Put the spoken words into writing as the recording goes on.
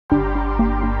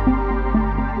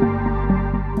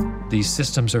these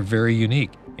systems are very unique.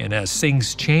 And as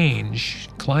things change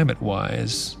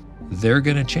climate-wise, they're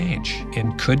going to change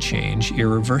and could change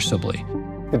irreversibly.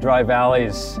 The dry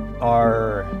valleys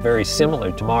are very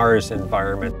similar to Mars'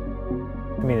 environment.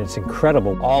 I mean, it's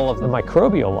incredible. All of the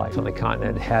microbial life on the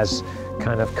continent has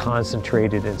kind of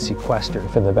concentrated and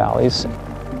sequestered in the valleys.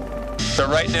 So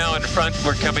right now in front,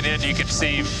 we're coming in, you can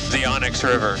see the Onyx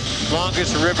River,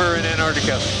 longest river in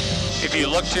Antarctica. If you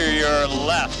look to your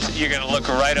left, you're going to look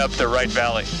right up the right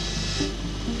valley.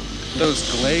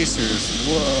 Those glaciers,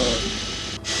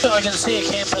 whoa. So I can see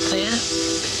a camp up there.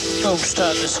 Oh, I'm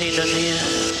starting to see none here.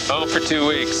 Oh, for 2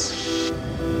 weeks.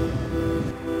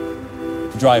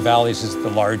 Dry valleys is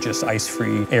the largest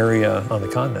ice-free area on the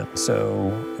continent, so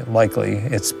likely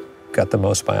it's got the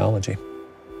most biology.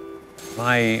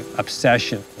 My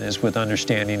obsession is with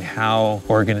understanding how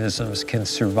organisms can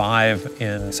survive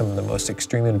in some of the most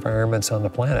extreme environments on the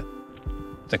planet.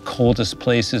 The coldest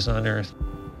places on Earth,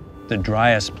 the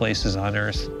driest places on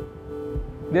Earth.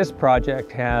 This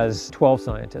project has 12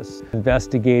 scientists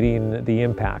investigating the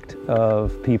impact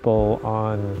of people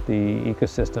on the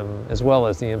ecosystem, as well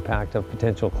as the impact of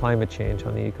potential climate change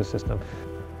on the ecosystem.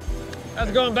 How's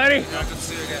it going, buddy? Yeah, good to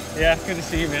see you again. Yeah, good to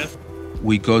see you, man.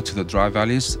 We go to the dry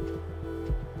valleys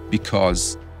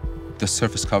because the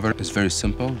surface cover is very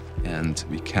simple and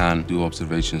we can do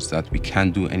observations that we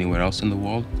can't do anywhere else in the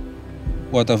world.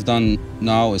 What I've done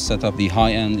now is set up the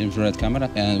high-end infrared camera,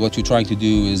 and what we're trying to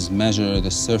do is measure the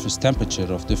surface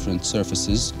temperature of different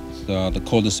surfaces, the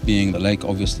coldest being the lake,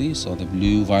 obviously, so the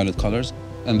blue-violet colors.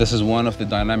 And this is one of the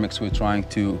dynamics we're trying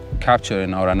to capture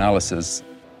in our analysis.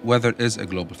 Weather is a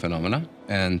global phenomenon,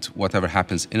 and whatever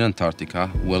happens in Antarctica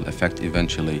will affect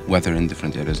eventually weather in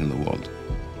different areas in the world.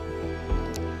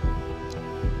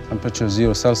 Temperature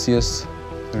 0 Celsius.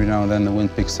 Every now and then the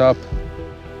wind picks up.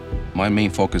 My main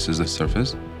focus is the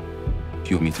surface, a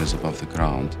few meters above the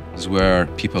ground. This is where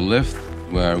people live,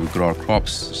 where we grow our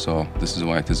crops, so this is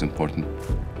why it is important.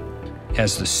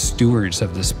 As the stewards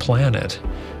of this planet,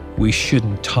 we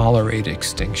shouldn't tolerate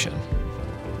extinction.